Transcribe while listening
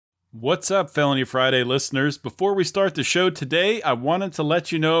What's up, Felony Friday listeners? Before we start the show today, I wanted to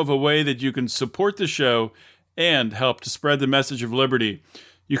let you know of a way that you can support the show and help to spread the message of liberty.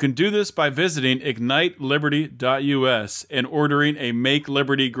 You can do this by visiting igniteliberty.us and ordering a Make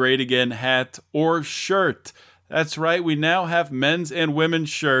Liberty Great Again hat or shirt. That's right, we now have men's and women's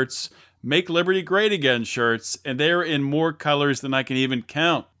shirts, Make Liberty Great Again shirts, and they are in more colors than I can even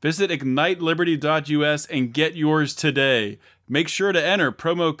count. Visit igniteliberty.us and get yours today. Make sure to enter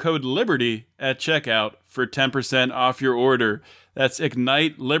promo code LIBERTY at checkout for 10% off your order. That's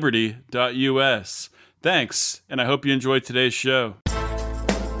igniteliberty.us. Thanks, and I hope you enjoyed today's show.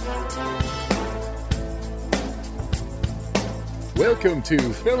 Welcome to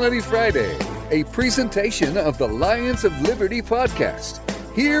Felony Friday, a presentation of the Lions of Liberty podcast.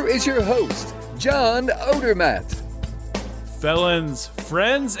 Here is your host, John Odermatt. Felons,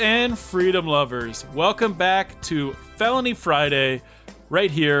 friends, and freedom lovers, welcome back to Felony Friday, right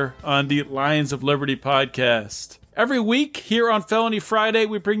here on the Lions of Liberty podcast. Every week here on Felony Friday,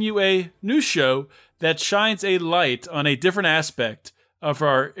 we bring you a new show that shines a light on a different aspect of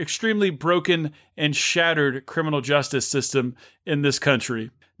our extremely broken and shattered criminal justice system in this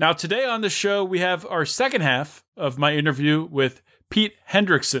country. Now, today on the show, we have our second half of my interview with Pete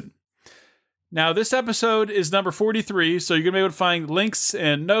Hendrickson. Now, this episode is number 43, so you're going to be able to find links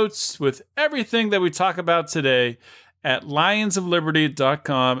and notes with everything that we talk about today at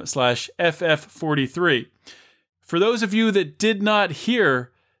lionsofliberty.com/FF43. For those of you that did not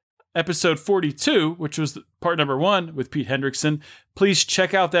hear episode 42, which was part number 1 with Pete Hendrickson, please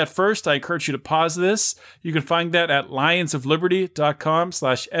check out that first. I encourage you to pause this. You can find that at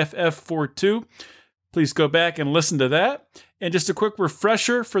lionsofliberty.com/FF42. Please go back and listen to that. And just a quick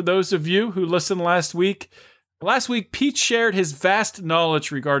refresher for those of you who listened last week. Last week, Pete shared his vast knowledge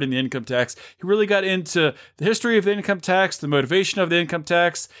regarding the income tax. He really got into the history of the income tax, the motivation of the income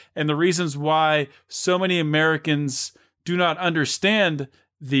tax, and the reasons why so many Americans do not understand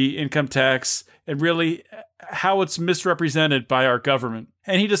the income tax and really how it's misrepresented by our government.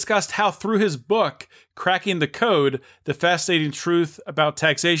 And he discussed how through his book, Cracking the Code, The Fascinating Truth About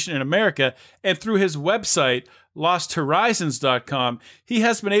Taxation in America, and through his website, losthorizons.com, he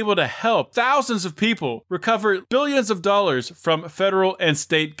has been able to help thousands of people recover billions of dollars from federal and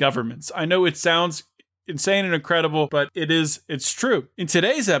state governments. I know it sounds insane and incredible, but it's true. In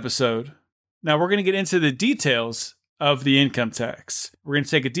today's episode, now we're going to get into the details of the income tax. We're going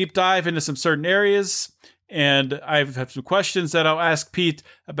to take a deep dive into some certain areas, and I've had some questions that I'll ask Pete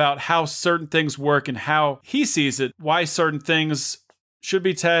about how certain things work and how he sees it, why certain things should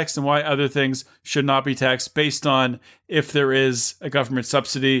be taxed and why other things should not be taxed based on if there is a government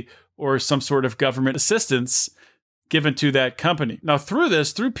subsidy or some sort of government assistance given to that company. Now, through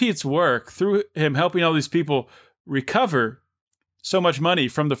Pete's work, through him helping all these people recover so much money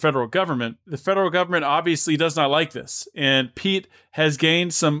from the federal government obviously does not like this. And Pete has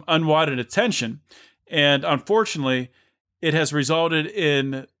gained some unwanted attention. And unfortunately, it has resulted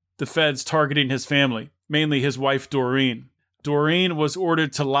in the feds targeting his family, mainly his wife, Doreen. Doreen was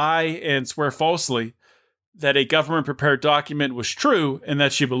ordered to lie and swear falsely that a government-prepared document was true and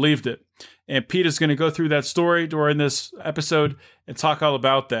that she believed it. And Pete is going to go through that story during this episode and talk all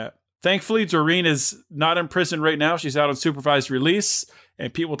about that. Thankfully, Doreen is not in prison right now. She's out on supervised release,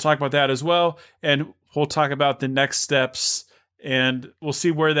 and Pete will talk about that as well. And we'll talk about the next steps, and we'll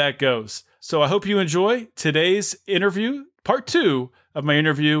see where that goes. So I hope you enjoy today's interview, part 2 of my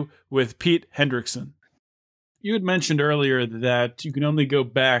interview with Pete Hendrickson. You had mentioned earlier that you can only go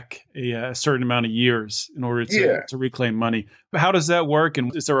back a certain amount of years in order to reclaim money. How does that work?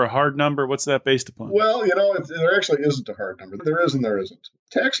 And is there a hard number? What's that based upon? Well, there actually isn't a hard number. There is and there isn't.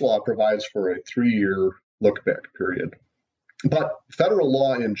 Tax law provides for a 3-year look-back period. But federal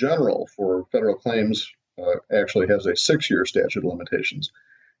law in general for federal claims actually has a 6-year statute of limitations.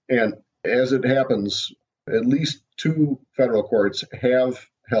 And as it happens, at least 2 federal courts have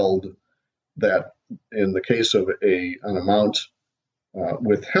held that in the case of an amount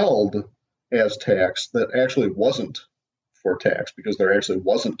withheld as tax that actually wasn't for tax because there actually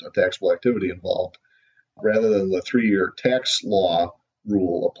wasn't a taxable activity involved, rather than the 3-year tax law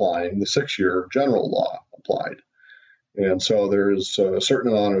rule applying, the 6-year general law applied. And so there's a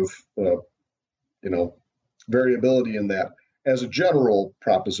certain amount of, variability in that. As a general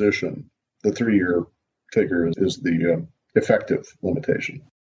proposition, the 3-year figure is the effective limitation.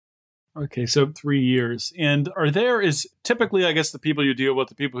 Okay, so 3 years. And is typically, I guess, the people you deal with,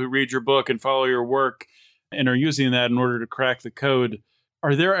 the people who read your book and follow your work and are using that in order to crack the code,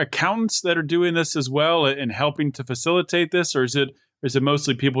 are there accountants that are doing this as well and helping to facilitate this? Or is it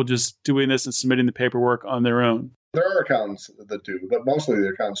mostly people just doing this and submitting the paperwork on their own? There are accountants that do, but mostly the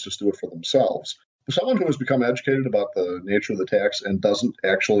accountants just do it for themselves. For someone who has become educated about the nature of the tax and doesn't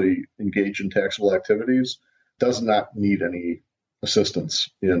actually engage in taxable activities does not need any assistance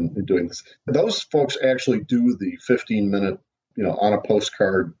in doing this. Those folks actually do the 15-minute, on a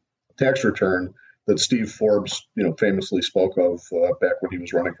postcard tax return that Steve Forbes, famously spoke of back when he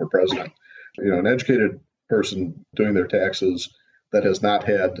was running for president. An educated person doing their taxes that has not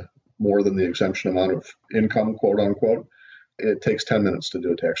had more than the exemption amount of income, quote unquote, it takes 10 minutes to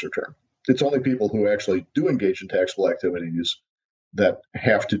do a tax return. It's only people who actually do engage in taxable activities that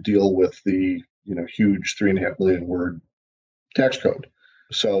have to deal with the, huge 3.5 million word tax code.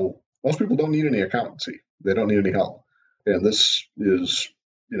 So most people don't need any accountancy. They don't need any help. And this is,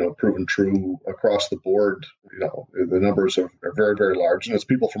 proven true across the board. The numbers are very, very large. And it's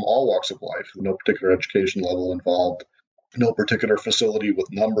people from all walks of life, no particular education level involved, no particular facility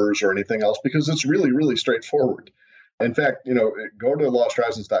with numbers or anything else, because it's really, really straightforward. In fact, go to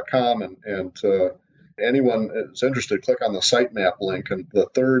lawhorizons.com and anyone is interested, click on the sitemap link, and the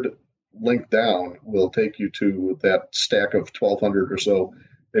third link down will take you to that stack of 1,200 or so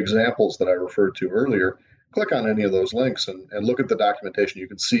examples that I referred to earlier. Click on any of those links and look at the documentation. You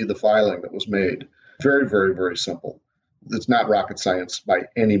can see the filing that was made. Very, very, very simple. It's not rocket science by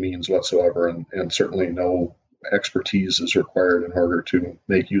any means whatsoever, and certainly no expertise is required in order to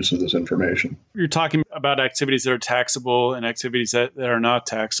make use of this information. You're talking about activities that are taxable and activities that are not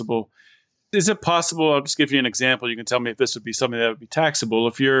taxable. Is it possible, I'll just give you an example, you can tell me if this would be something that would be taxable.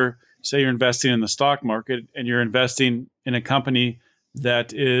 If you're investing in the stock market and you're investing in a company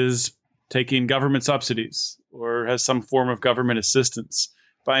that is taking government subsidies or has some form of government assistance,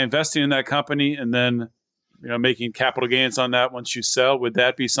 by investing in that company and then making capital gains on that once you sell, would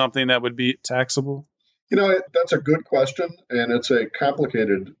that be something that would be taxable? That's a good question, and it's a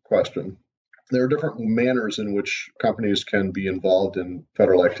complicated question. There are different manners in which companies can be involved in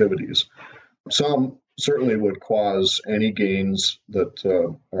federal activities. Some certainly would cause any gains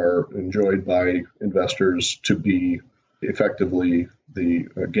that are enjoyed by investors to be effectively the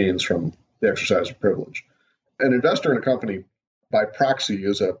gains from the exercise of privilege. An investor in a company by proxy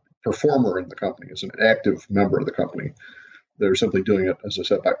is a performer in the company, is an active member of the company. They're simply doing it, as I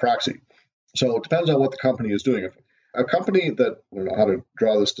said, by proxy. So it depends on what the company is doing. A company that, I don't know how to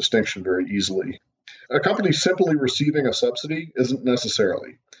draw this distinction very easily. A company simply receiving a subsidy isn't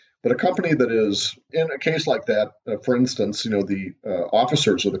necessarily. But a company that is, in a case like that, for instance, the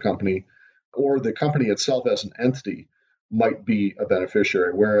officers of the company or the company itself as an entity might be a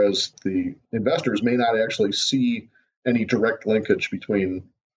beneficiary, whereas the investors may not actually see any direct linkage between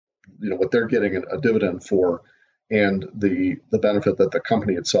what they're getting a dividend for and the benefit that the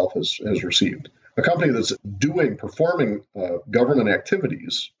company itself has received. A company that's performing government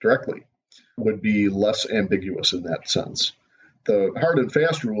activities directly would be less ambiguous in that sense. The hard and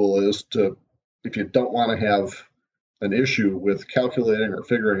fast rule is if you don't want to have an issue with calculating or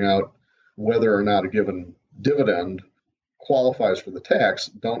figuring out whether or not a given dividend qualifies for the tax,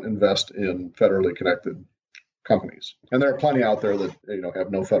 don't invest in federally connected companies. And there are plenty out there that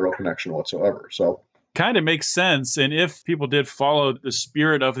have no federal connection whatsoever. So kind of makes sense. And if people did follow the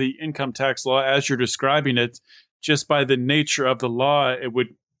spirit of the income tax law as you're describing it, just by the nature of the law, it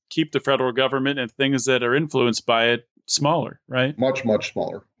would keep the federal government and things that are influenced by it smaller, right? Much, much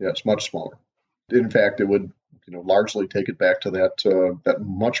smaller. Yes, much smaller. In fact, it would largely take it back to that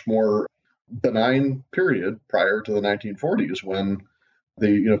much more benign period prior to the 1940s when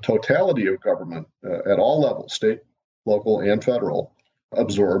the totality of government at all levels, state, local, and federal,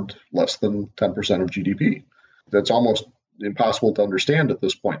 absorbed less than 10% of GDP. That's almost impossible to understand at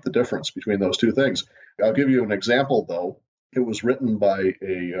this point, the difference between those two things. I'll give you an example, though. It was written by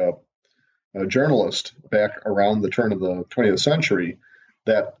a journalist back around the turn of the 20th century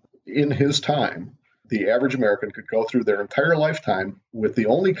that in his time, the average American could go through their entire lifetime with the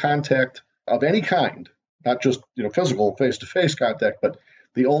only contact of any kind, not just physical face-to-face contact, but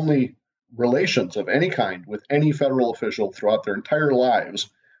the only relations of any kind with any federal official throughout their entire lives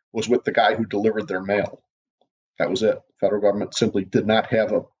was with the guy who delivered their mail. That was it. The federal government simply did not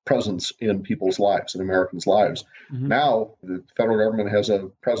have a presence in people's lives, in Americans' lives. Mm-hmm. Now, the federal government has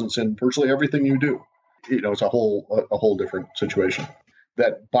a presence in virtually everything you do. It's a whole different situation.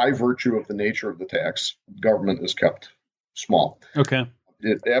 That by virtue of the nature of the tax, government is kept small. Okay.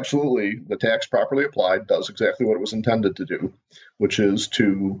 It absolutely, the tax properly applied does exactly what it was intended to do, which is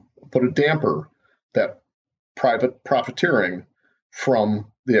to put a damper that private profiteering from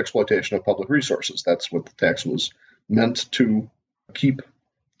the exploitation of public resources. That's what the tax was meant to keep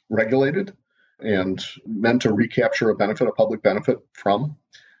regulated and meant to recapture a benefit, a public benefit from.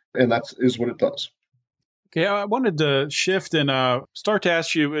 And that is what it does. Okay, I wanted to shift and start to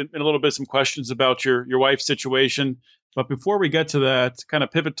ask you in a little bit some questions about your wife's situation. But before we get to that, kind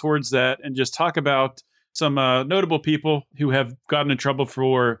of pivot towards that and just talk about some notable people who have gotten in trouble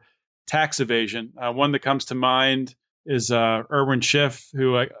for tax evasion. One that comes to mind is Irwin Schiff,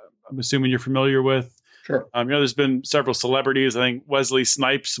 who I'm assuming you're familiar with. Sure. There's been several celebrities. I think Wesley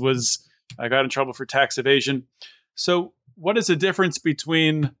Snipes got in trouble for tax evasion. So what is the difference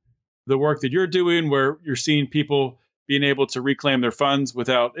between the work that you're doing, where you're seeing people being able to reclaim their funds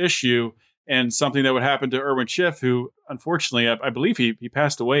without issue, and something that would happen to Irwin Schiff, who unfortunately, I believe he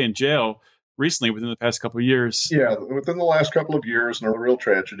passed away in jail recently within the past couple of years? Yeah, within the last couple of years, and a real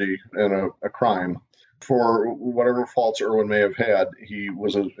tragedy and a crime. For whatever faults Irwin may have had, he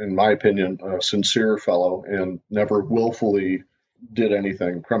was, in my opinion, a sincere fellow and never willfully did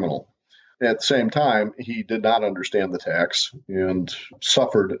anything criminal. At the same time, he did not understand the tax and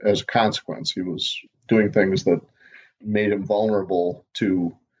suffered as a consequence. He was doing things that made him vulnerable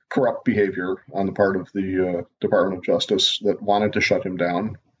to corrupt behavior on the part of the Department of Justice that wanted to shut him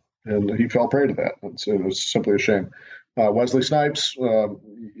down, and he fell prey to that. It was simply a shame. Wesley Snipes,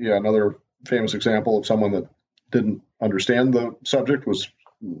 another famous example of someone that didn't understand the subject,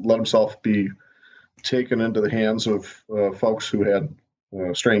 let himself be taken into the hands of folks who had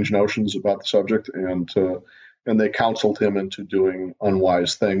strange notions about the subject, and they counseled him into doing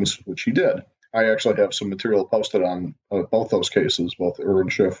unwise things, which he did. I actually have some material posted on both those cases, both Irwin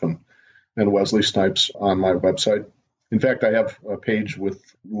Schiff and Wesley Snipes, on my website. In fact, I have a page with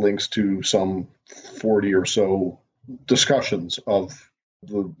links to some 40 or so discussions of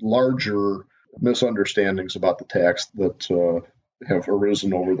the larger misunderstandings about the tax that have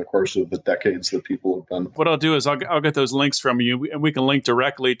arisen over the course of the decades that people have been. What I'll do is I'll get those links from you, and we can link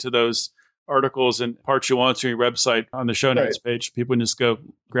directly to those articles and parts you want to your website on the show notes page. People can just go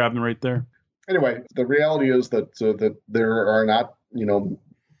grab them right there. Anyway, the reality is that there are not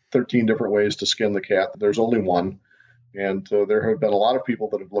 13 different ways to skin the cat. There's only one, and there have been a lot of people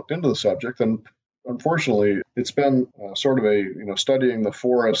that have looked into the subject, and unfortunately, it's been sort of a studying the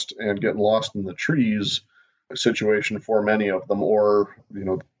forest and getting lost in the trees situation for many of them, or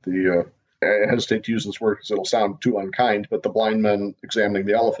I hesitate to use this word because it'll sound too unkind, but the blind men examining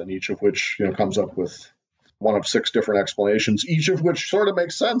the elephant, each of which comes up with one of 6 different explanations, each of which sort of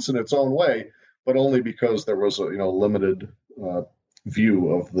makes sense in its own way, but only because there was a limited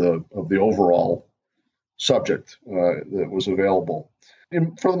view of the overall subject that was available.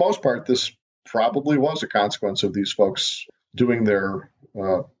 And for the most part, this probably was a consequence of these folks doing their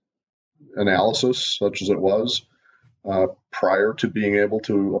analysis, such as it was, prior to being able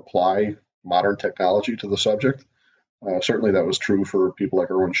to apply modern technology to the subject. Certainly that was true for people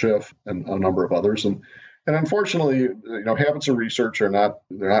like Irwin Schiff and a number of others. And unfortunately, habits of research they're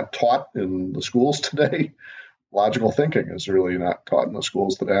not taught in the schools today. Logical thinking is really not taught in the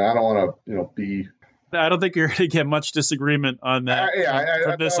schools today. I don't want to, be. I don't think you're going to get much disagreement on that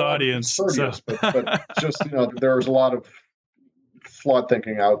from this audience. But just, there's a lot of flawed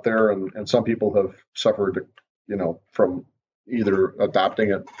thinking out there, and some people have suffered, from either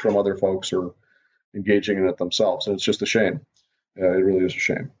adopting it from other folks or engaging in it themselves. And it's just a shame. It really is a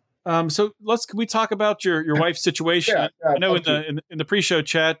shame. So can we talk about your wife's situation? Yeah, I know in the pre-show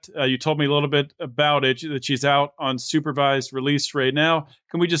chat, you told me a little bit about it, that she's out on supervised release right now.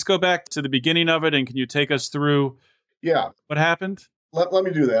 Can we just go back to the beginning of it, and can you take us through what happened? Let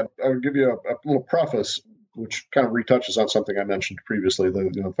me do that. I'll give you a little preface, which kind of retouches on something I mentioned previously.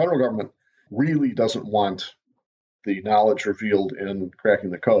 The federal government really doesn't want the knowledge revealed in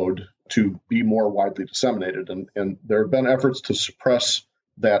cracking the code to be more widely disseminated. And there have been efforts to suppress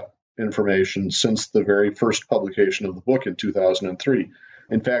that information since the very first publication of the book in 2003.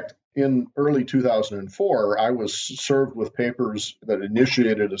 In fact, in early 2004, I was served with papers that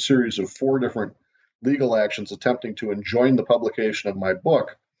initiated a series of 4 different legal actions attempting to enjoin the publication of my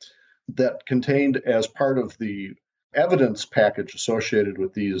book that contained, as part of the evidence package associated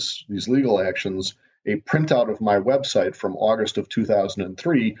with these legal actions, a printout of my website from August of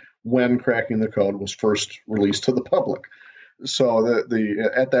 2003, when Cracking the Code was first released to the public. So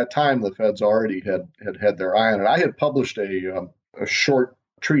at that time, the feds already had their eye on it. I had published a short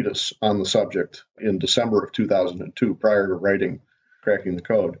treatise on the subject in December of 2002, prior to writing Cracking the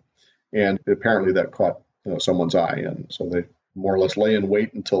Code, and apparently that caught someone's eye, and so they more or less lay in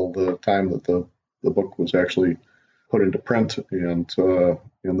wait until the time that the book was actually put into print, and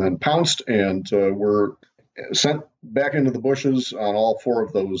then pounced and were sent back into the bushes on all 4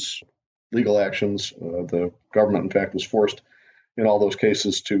 of those legal actions. The government, in fact, was forced in all those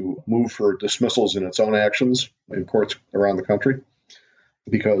cases to move for dismissals in its own actions in courts around the country,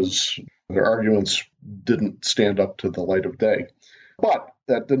 because Their arguments didn't stand up to the light of day. But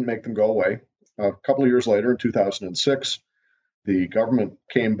that didn't make them go away. A couple of years later, in 2006, the government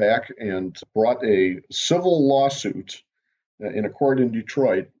came back and brought a civil lawsuit in a court in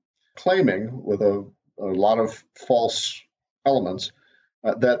Detroit, claiming, with a lot of false elements,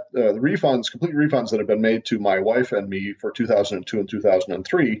 that the complete refunds that had been made to my wife and me for 2002 and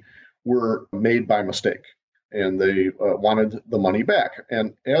 2003 were made by mistake, and they wanted the money back.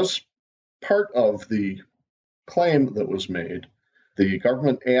 And as part of the claim that was made, the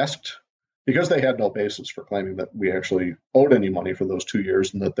government asked, because they had no basis for claiming that we actually owed any money for those 2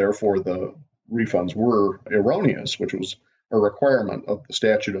 years and that therefore the refunds were erroneous, which was a requirement of the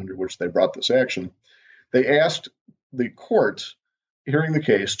statute under which they brought this action, they asked the court hearing the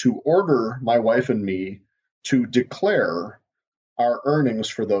case to order my wife and me to declare our earnings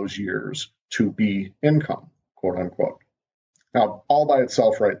for those years to be income, quote unquote. Now, all by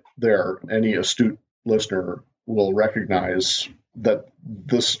itself right there, any astute listener will recognize that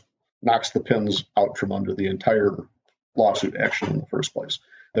this knocks the pins out from under the entire lawsuit action in the first place.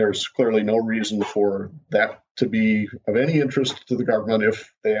 There's clearly no reason for that to be of any interest to the government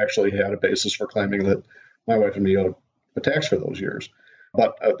if they actually had a basis for claiming that my wife and me owed a tax for those years.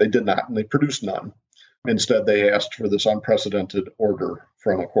 But they did not, and they produced none. Instead, they asked for this unprecedented order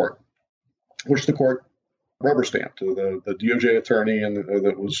from a court, which the court rubber stamped. The DOJ attorney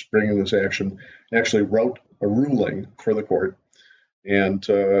that was bringing this action actually wrote a ruling for the court, and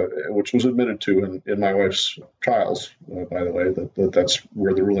which was admitted to in my wife's trials, by the way, that's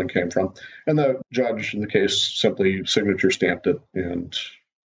where the ruling came from. And the judge in the case simply signature stamped it and,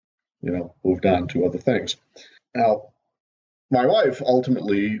 moved on to other things. Now, my wife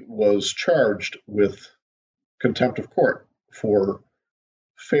ultimately was charged with contempt of court for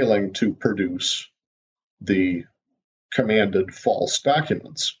failing to produce the commanded false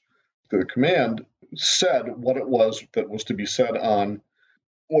documents. The command said what it was that was to be said on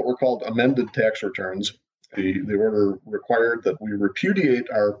what were called amended tax returns. The order required that we repudiate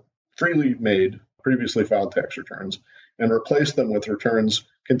our freely made, previously filed tax returns and replace them with returns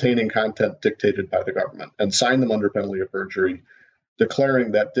containing content dictated by the government and sign them under penalty of perjury,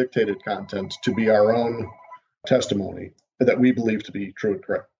 declaring that dictated content to be our own testimony that we believe to be true and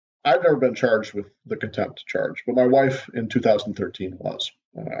correct. I've never been charged with the contempt charge, but my wife in 2013 was.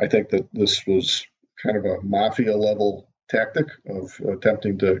 I think that this was kind of a mafia-level tactic of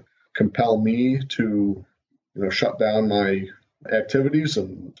attempting to compel me to, shut down my activities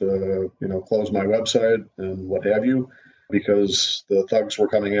and, close my website and what have you, because the thugs were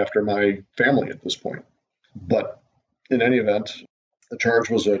coming after my family at this point. But in any event, the charge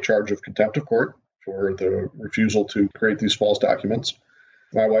was a charge of contempt of court for the refusal to create these false documents.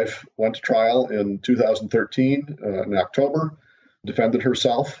 My wife went to trial in 2013 in October, defended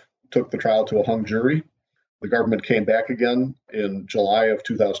herself, took the trial to a hung jury. The government came back again in July of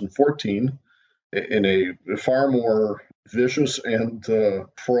 2014 in a far more vicious and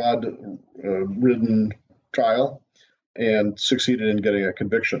fraud-ridden trial and succeeded in getting a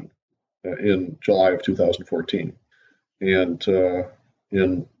conviction in July of 2014. And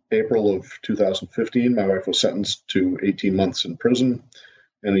in April of 2015, my wife was sentenced to 18 months in prison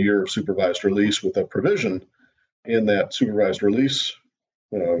and a year of supervised release, with a provision in that supervised release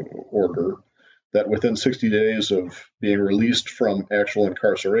order that within 60 days of being released from actual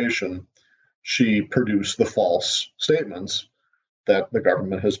incarceration, she produced the false statements that the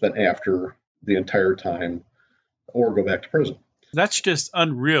government has been after the entire time or go back to prison. That's just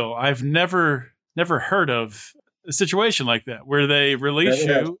unreal. I've never heard of a situation like that where they release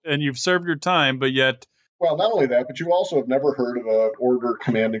you and you've served your time, but yet... Well, not only that, but you also have never heard of an order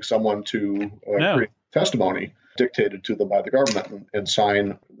commanding someone to create testimony dictated to them by the government and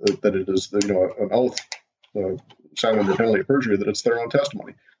sign that it is, an oath, signed under penalty of perjury, that it's their own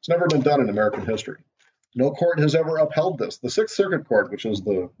testimony. It's never been done in American history. No court has ever upheld this. The Sixth Circuit Court, which is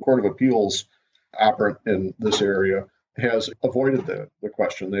the Court of Appeals operant in this area, has avoided the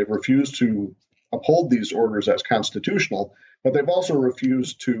question. They've refused to uphold these orders as constitutional, but they've also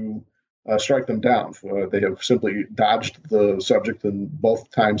refused to strike them down. They have simply dodged the subject in both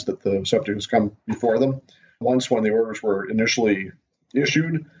times that the subject has come before them. Once, when the orders were initially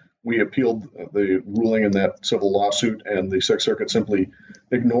issued, we appealed the ruling in that civil lawsuit, and the Sixth Circuit simply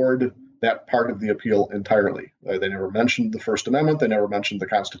ignored that part of the appeal entirely. They never mentioned the First Amendment. They never mentioned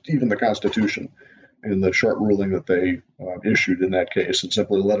even the Constitution in the short ruling that they issued in that case, and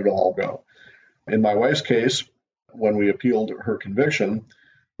simply let it all go. In my wife's case, when we appealed her conviction,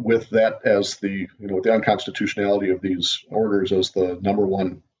 with that as the unconstitutionality of these orders as the number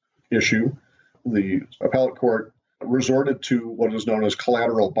one issue, the appellate court resorted to what is known as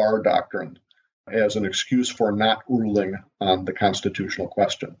collateral bar doctrine as an excuse for not ruling on the constitutional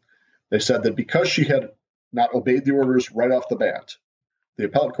question. They said that because she had not obeyed the orders right off the bat, the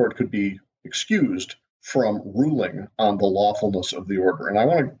appellate court could be excused from ruling on the lawfulness of the order.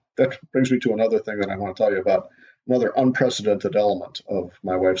 And that brings me to another thing that I want to tell you about, another unprecedented element of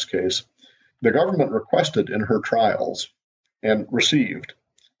my wife's case. The government requested in her trials and received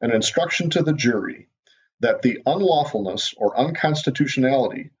an instruction to the jury that the unlawfulness or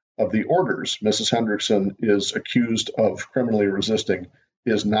unconstitutionality of the orders Mrs. Hendrickson is accused of criminally resisting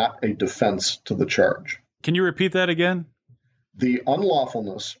is not a defense to the charge. Can you repeat that again? The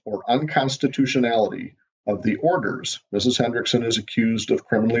unlawfulness or unconstitutionality of the orders Mrs. Hendrickson is accused of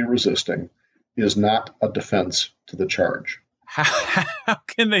criminally resisting is not a defense to the charge. How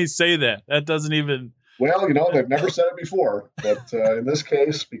can they say that? That doesn't even... Well, they've never said it before, but in this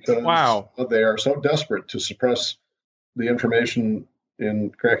case, because they are so desperate to suppress the information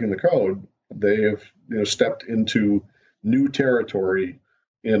in cracking the code, they have stepped into new territory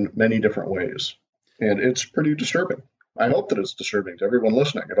in many different ways. And it's pretty disturbing. I hope that it's disturbing to everyone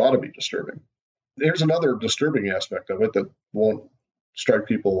listening. It ought to be disturbing. There's another disturbing aspect of it that won't strike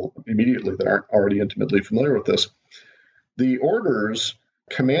people immediately that aren't already intimately familiar with this. The orders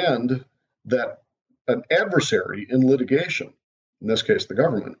command that an adversary in litigation, in this case the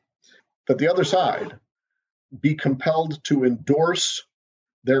government, that the other side be compelled to endorse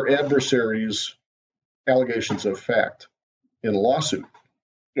their adversary's allegations of fact in a lawsuit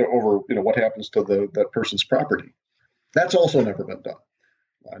over what happens to that person's property. That's also never been done.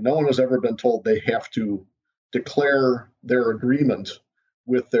 No one has ever been told they have to declare their agreement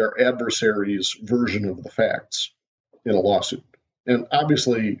with their adversary's version of the facts in a lawsuit. And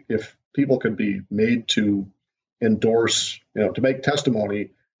obviously, if people can be made to endorse, to make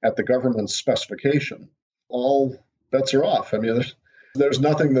testimony at the government's specification, all bets are off. I mean, there's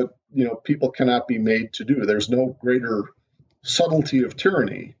nothing that, people cannot be made to do. There's no greater subtlety of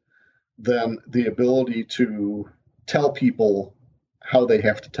tyranny than the ability to tell people how they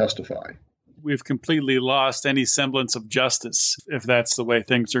have to testify. We've completely lost any semblance of justice if that's the way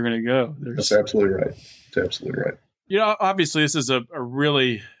things are going to go. That's absolutely right. That's absolutely right. Obviously, this is a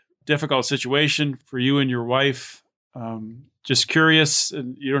really difficult situation for you and your wife. Just curious,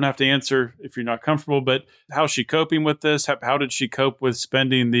 and you don't have to answer if you're not comfortable, but how's she coping with this? How did she cope with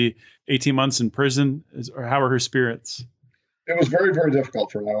spending the 18 months in prison? Or how are her spirits? It was very, very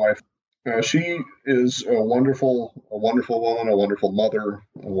difficult for my wife. She is a wonderful woman, a wonderful mother,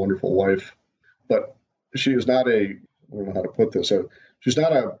 a wonderful wife, but she is not I don't know how to put this. She's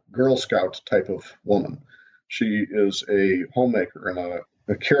not a Girl Scout type of woman. She is a homemaker and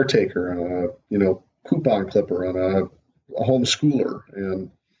a caretaker and a coupon clipper and a homeschooler.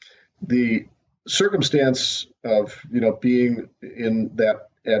 And the circumstance of being in that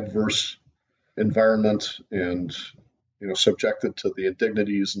adverse environment and subjected to the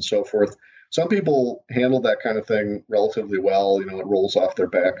indignities and so forth. Some people handle that kind of thing relatively well. It rolls off their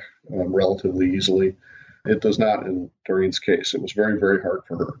back relatively easily. It does not in Doreen's case. It was very, very hard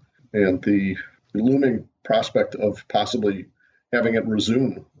for her. And the looming prospect of possibly having it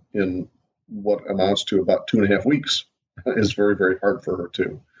resume in what amounts to about 2.5 weeks is very, very hard for her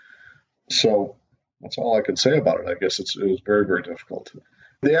too. So that's all I can say about it. I guess it was very, very difficult.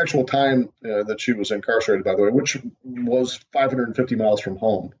 The actual time that she was incarcerated, by the way, which was 550 miles from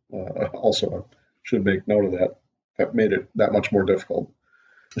home, also I should make note of that. That made it that much more difficult.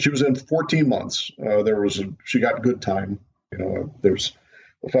 She was in 14 months. She got good time. The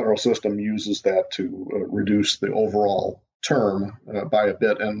federal system uses that to reduce the overall term by a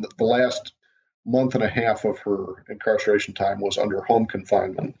bit. And the last month and a half of her incarceration time was under home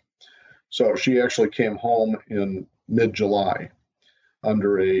confinement. So she actually came home in mid-July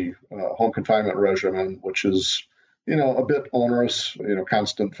under a home confinement regimen, which is, a bit onerous,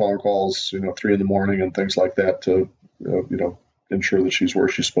 constant phone calls, 3 a.m. and things like that to, ensure that she's where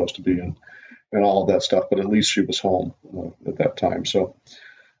she's supposed to be and all of that stuff. But at least she was home at that time. So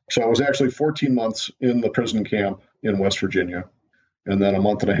I was actually 14 months in the prison camp in West Virginia, and then a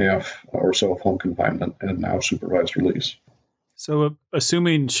month and a half or so of home confinement and now supervised release. So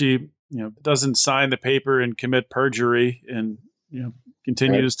assuming she, doesn't sign the paper and commit perjury and,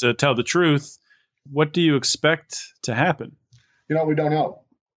 continues to tell the truth, what do you expect to happen? We don't know.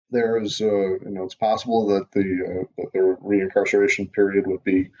 There is, it's possible that the reincarceration period would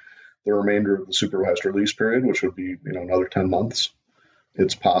be the remainder of the supervised release period, which would be, another 10 months.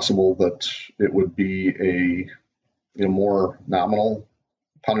 It's possible that it would be a more nominal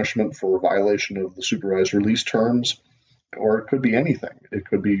punishment for violation of the supervised release terms or it could be anything. It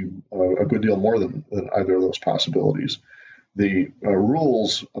could be a good deal more than either of those possibilities. The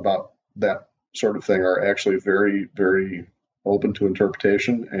rules about that sort of thing are actually very, very open to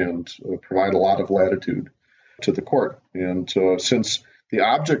interpretation and provide a lot of latitude to the court. And since the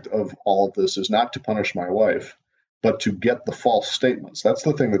object of all of this is not to punish my wife, but to get the false statements, that's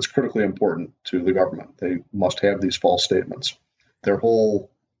the thing that's critically important to the government. They must have these false statements. Their whole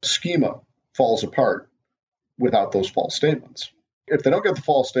schema falls apart without those false statements. If they don't get the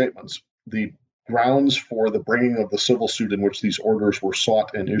false statements, the grounds for the bringing of the civil suit in which these orders were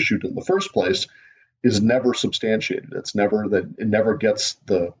sought and issued in the first place is never substantiated. It never gets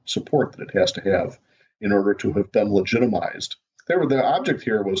the support that it has to have in order to have been legitimized. The object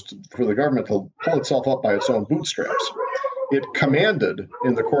here was for the government to pull itself up by its own bootstraps. It commanded,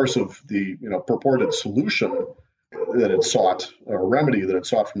 in the course of the purported solution that it sought, or remedy that it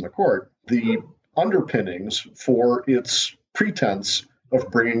sought from the court, the underpinnings for its pretense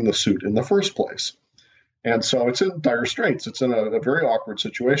of bringing the suit in the first place. And so it's in dire straits. It's in a very awkward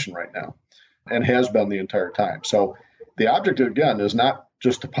situation right now, and has been the entire time. So the object, again, is not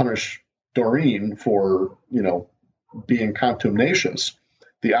just to punish Doreen for, being contumacious.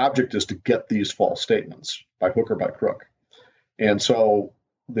 The object is to get these false statements by hook or by crook. And so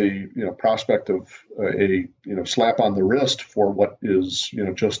the prospect of a slap on the wrist for what is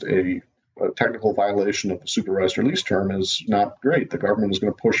just a technical violation of the supervised release term is not great. The government is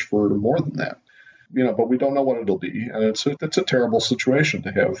going to push for more than that. But we don't know what it'll be, and it's a terrible situation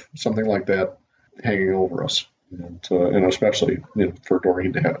to have something like that hanging over us, and especially for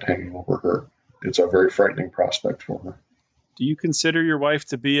Doreen to have it hanging over her. It's a very frightening prospect for her. Do you consider your wife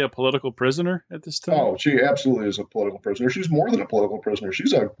to be a political prisoner at this time? Oh, she absolutely is a political prisoner. She's more than a political prisoner.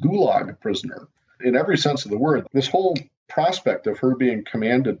 She's a gulag prisoner in every sense of the word. This whole prospect of her being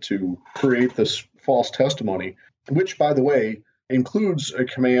commanded to create this false testimony, which, by the way, includes a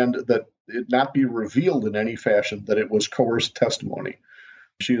command that it not be revealed in any fashion that it was coerced testimony.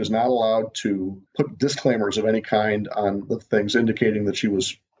 She is not allowed to put disclaimers of any kind on the things indicating that she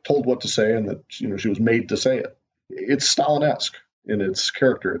was told what to say and that she was made to say it. It's Stalin-esque in its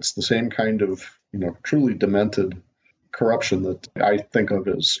character. It's the same kind of truly demented corruption that I think of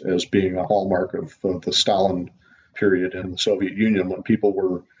as being a hallmark of the Stalin period in the Soviet Union, when people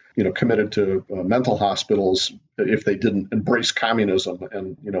were committed to mental hospitals if they didn't embrace communism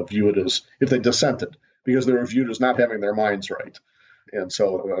and view it as, if they dissented, because they were viewed as not having their minds right. And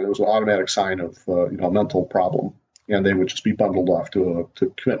so it was an automatic sign of a mental problem, and they would just be bundled off to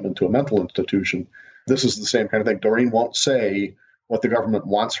commitment to a mental institution. This is the same kind of thing. Doreen won't say what the government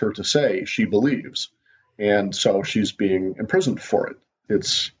wants her to say. She believes. And so she's being imprisoned for it.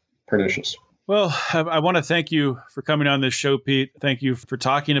 It's pernicious. Well, I want to thank you for coming on this show, Pete. Thank you for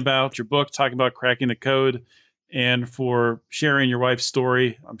talking about your book, talking about cracking the code, and for sharing your wife's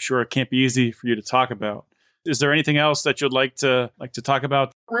story. I'm sure it can't be easy for you to talk about. Is there anything else that you'd like to talk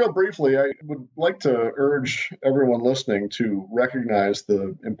about? Real briefly, I would like to urge everyone listening to recognize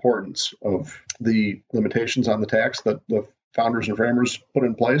the importance of the limitations on the tax that the founders and framers put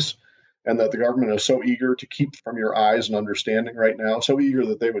in place, and that the government is so eager to keep from your eyes and understanding right now, so eager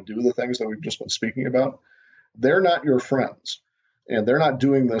that they would do the things that we've just been speaking about. They're not your friends, and they're not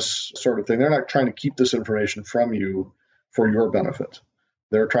doing this sort of thing. They're not trying to keep this information from you for your benefit.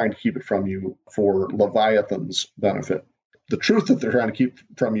 They're trying to keep it from you for Leviathan's benefit. The truth that they're trying to keep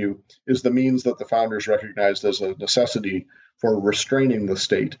from you is the means that the founders recognized as a necessity for restraining the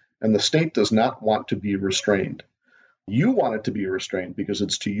state, and the state does not want to be restrained. You want it to be restrained because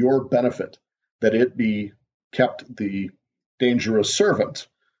it's to your benefit that it be kept the dangerous servant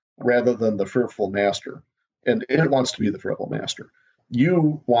rather than the fearful master. And it wants to be the fearful master.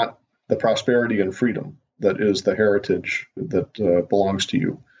 You want the prosperity and freedom that is the heritage that belongs to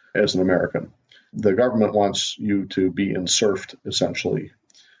you as an American. The government wants you to be enserfed, essentially.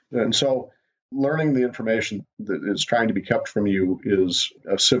 And so learning the information that is trying to be kept from you is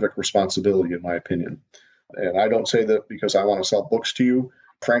a civic responsibility, in my opinion. And I don't say that because I want to sell books to you.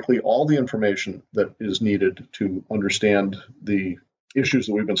 Frankly, all the information that is needed to understand the issues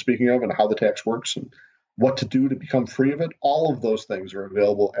that we've been speaking of and how the tax works and what to do to become free of it, all of those things are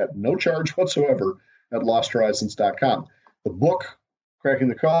available at no charge whatsoever at losthorizons.com. The book, Cracking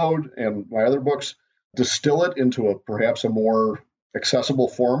the Code, and my other books distill it into perhaps a more accessible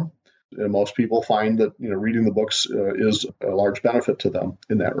form. And most people find that reading the books is a large benefit to them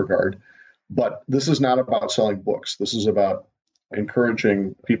in that regard. But this is not about selling books. This is about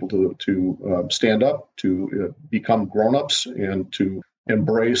encouraging people to stand up, to become grown-ups, and to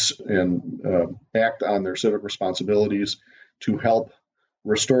embrace and act on their civic responsibilities to help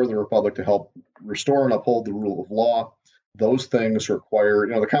restore the republic, to help restore and uphold the rule of law, those things require,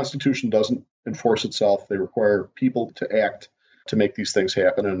 the Constitution doesn't enforce itself. They require people to act to make these things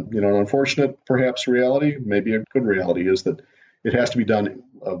happen. And, an unfortunate, perhaps, reality, maybe a good reality, is that it has to be done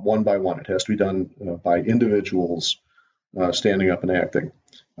one by one. It has to be done by individuals standing up and acting.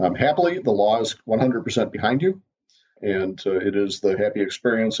 Happily, the law is 100% behind you. And it is the happy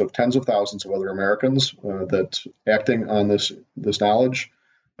experience of tens of thousands of other Americans that acting on this knowledge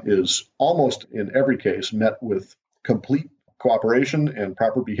is almost in every case met with complete cooperation and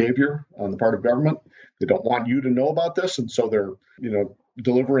proper behavior on the part of government. They don't want you to know about this, and so they're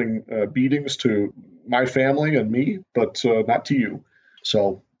delivering beatings to my family and me, but not to you.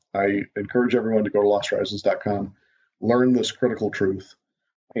 So I encourage everyone to go to losthorizons.com, learn this critical truth,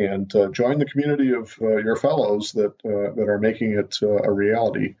 and join the community of your fellows that are making it a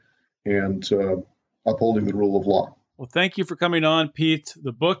reality and upholding the rule of law. Well, thank you for coming on, Pete.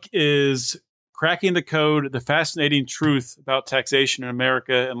 The book is Cracking the Code, The Fascinating Truth About Taxation in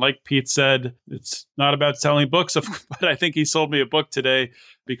America. And like Pete said, it's not about selling books, but I think he sold me a book today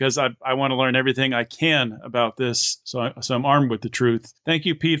because I want to learn everything I can about this. So I'm armed with the truth. Thank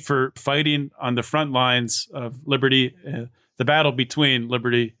you, Pete, for fighting on the front lines of liberty, the battle between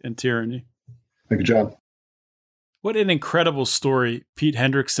liberty and tyranny. Thank you, John. What an incredible story Pete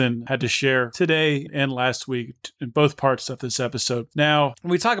Hendrickson had to share today and last week in both parts of this episode. Now, when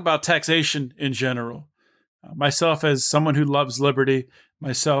we talk about taxation in general, myself as someone who loves liberty,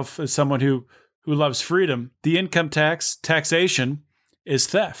 myself as someone who loves freedom, the income taxation is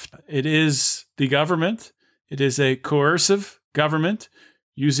theft. It is the government. It is a coercive government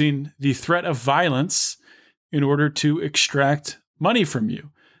using the threat of violence in order to extract money from you.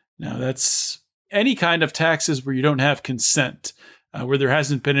 Now, that's any kind of taxes where you don't have consent, where there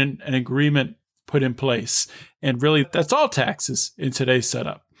hasn't been an agreement put in place. And really, that's all taxes in today's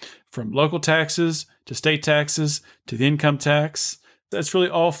setup, from local taxes to state taxes to the income tax. That's really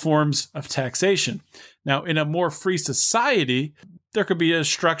all forms of taxation. Now, in a more free society, there could be a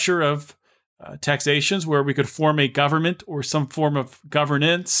structure of taxations where we could form a government or some form of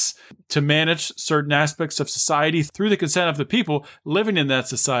governance to manage certain aspects of society through the consent of the people living in that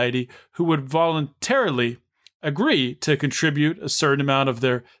society who would voluntarily agree to contribute a certain amount of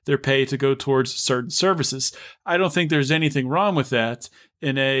their pay to go towards certain services. I don't think there's anything wrong with that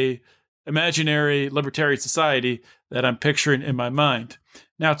in a imaginary libertarian society that I'm picturing in my mind.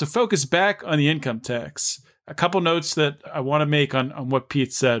 Now, to focus back on the income tax, a couple notes that I want to make on what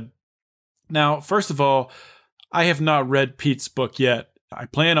Pete said. Now, first of all, I have not read Pete's book yet. I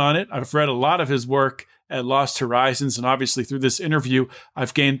plan on it. I've read a lot of his work at Lost Horizons, and obviously through this interview,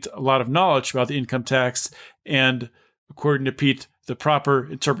 I've gained a lot of knowledge about the income tax and, according to Pete, the proper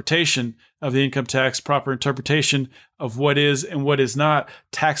interpretation of the income tax, proper interpretation of what is and what is not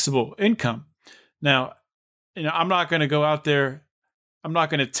taxable income. Now, I'm not going to go out there. I'm not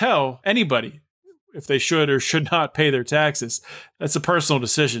going to tell anybody if they should or should not pay their taxes. That's a personal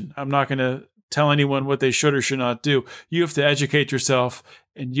decision. I'm not going to tell anyone what they should or should not do. You have to educate yourself,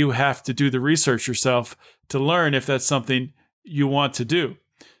 and you have to do the research yourself to learn if that's something you want to do.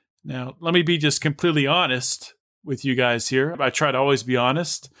 Now, let me be just completely honest with you guys here. I try to always be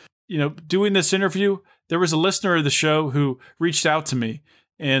honest. Doing this interview, there was a listener of the show who reached out to me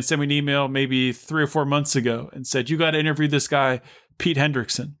and sent me an email maybe 3 or 4 months ago and said, "You got to interview this guy, Pete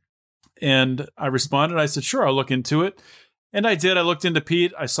Hendrickson." And I responded. I said, "Sure, I'll look into it." And I did. I looked into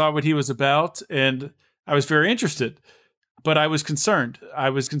Pete. I saw what he was about, and I was very interested. But I was concerned. I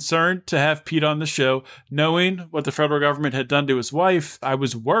was concerned to have Pete on the show, knowing what the federal government had done to his wife. I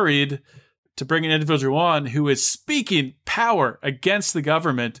was worried to bring an individual on who is speaking power against the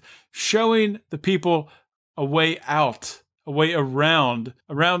government, showing the people a way out, a way around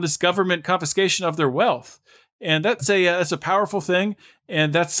this government confiscation of their wealth. And that's a powerful thing.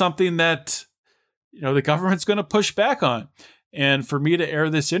 And that's something that, the government's going to push back on. And for me to air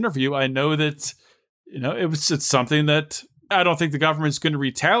this interview, I know that, it's something that I don't think the government's going to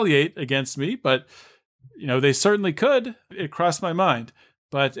retaliate against me, but, they certainly could. It crossed my mind.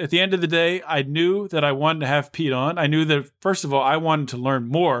 But at the end of the day, I knew that I wanted to have Pete on. I knew that, first of all, I wanted to learn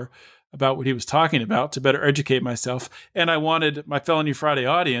more about what he was talking about to better educate myself. And I wanted my Felony Friday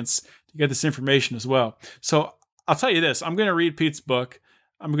audience to get this information as well. So I'll tell you this. I'm going to read Pete's book.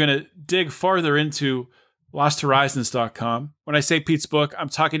 I'm going to dig farther into losthorizons.com. When I say Pete's book, I'm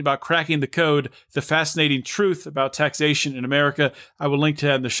talking about Cracking the Code, The Fascinating Truth About Taxation in America. I will link to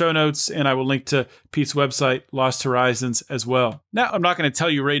that in the show notes, and I will link to Pete's website, Lost Horizons, as well. Now, I'm not going to tell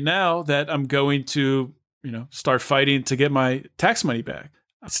you right now that I'm going to, start fighting to get my tax money back.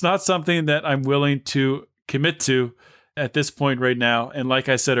 It's not something that I'm willing to commit to at this point right now. And like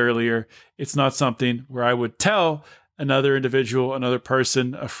I said earlier, it's not something where I would tell another individual, another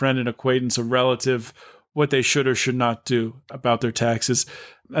person, a friend, an acquaintance, a relative, what they should or should not do about their taxes.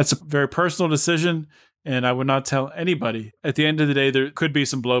 That's a very personal decision, and I would not tell anybody. At the end of the day, there could be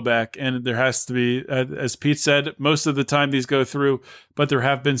some blowback, and there has to be, as Pete said, most of the time these go through, but there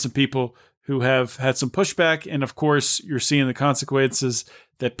have been some people who have had some pushback, and of course, you're seeing the consequences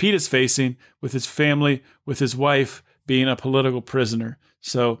that Pete is facing with his family, with his wife being a political prisoner.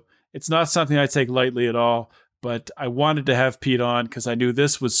 So it's not something I take lightly at all, but I wanted to have Pete on because I knew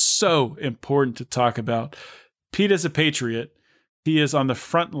this was so important to talk about. Pete is a patriot. He is on the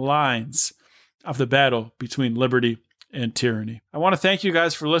front lines of the battle between liberty and tyranny. I want to thank you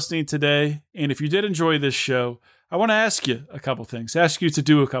guys for listening today. And if you did enjoy this show, I want to ask you a couple things, ask you to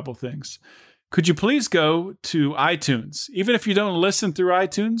do a couple things. Could you please go to iTunes? Even if you don't listen through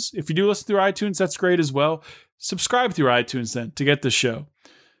iTunes, if you do listen through iTunes, that's great as well. Subscribe through iTunes then to get the show.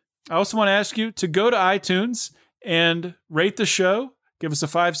 I also want to ask you to go to iTunes and rate the show. Give us a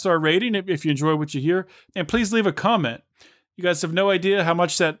 5-star rating if you enjoy what you hear. And please leave a comment. You guys have no idea how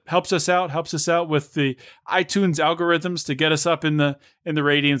much that helps us out with the iTunes algorithms to get us up in the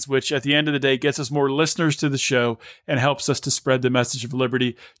ratings, which at the end of the day gets us more listeners to the show and helps us to spread the message of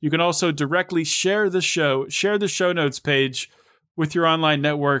liberty. You can also directly share the show notes page with your online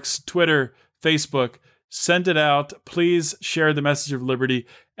networks, Twitter, Facebook. Send it out. Please share the message of liberty.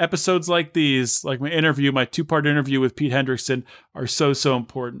 Episodes like these, like my 2-part interview with Pete Hendrickson, are so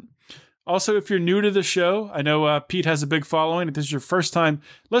important. Also, if you're new to the show, I know Pete has a big following. If this is your first time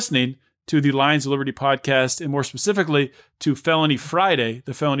listening to the Lions of Liberty podcast, and more specifically to Felony Friday,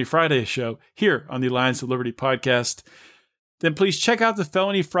 the Felony Friday show here on the Lions of Liberty podcast, then please check out the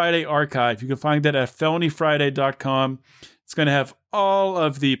Felony Friday archive. You can find that at felonyfriday.com. It's going to have all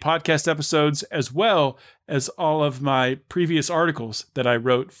of the podcast episodes as well as all of my previous articles that I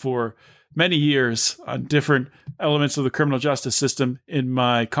wrote for many years on different elements of the criminal justice system in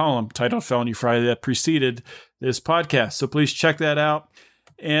my column titled Felony Friday that preceded this podcast. So please check that out.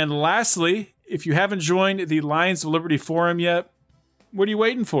 And lastly, if you haven't joined the Lions of Liberty Forum yet, what are you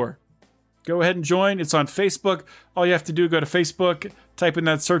waiting for? Go ahead and join. It's on Facebook. All you have to do, go to Facebook, type in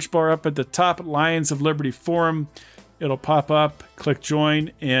that search bar up at the top, Lions of Liberty Forum. It'll pop up, click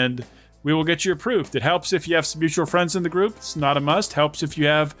join, and we will get you approved. It helps if you have some mutual friends in the group. It's not a must. Helps if you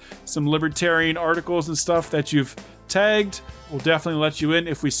have some libertarian articles and stuff that you've tagged. We'll definitely let you in.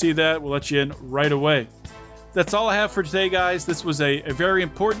 If we see that, we'll let you in right away. That's all I have for today, guys. This was a very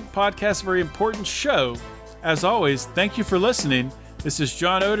important podcast, very important show. As always, thank you for listening. This is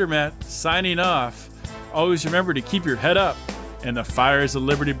John Odermatt signing off. Always remember to keep your head up and the fires of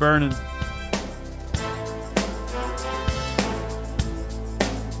liberty burning.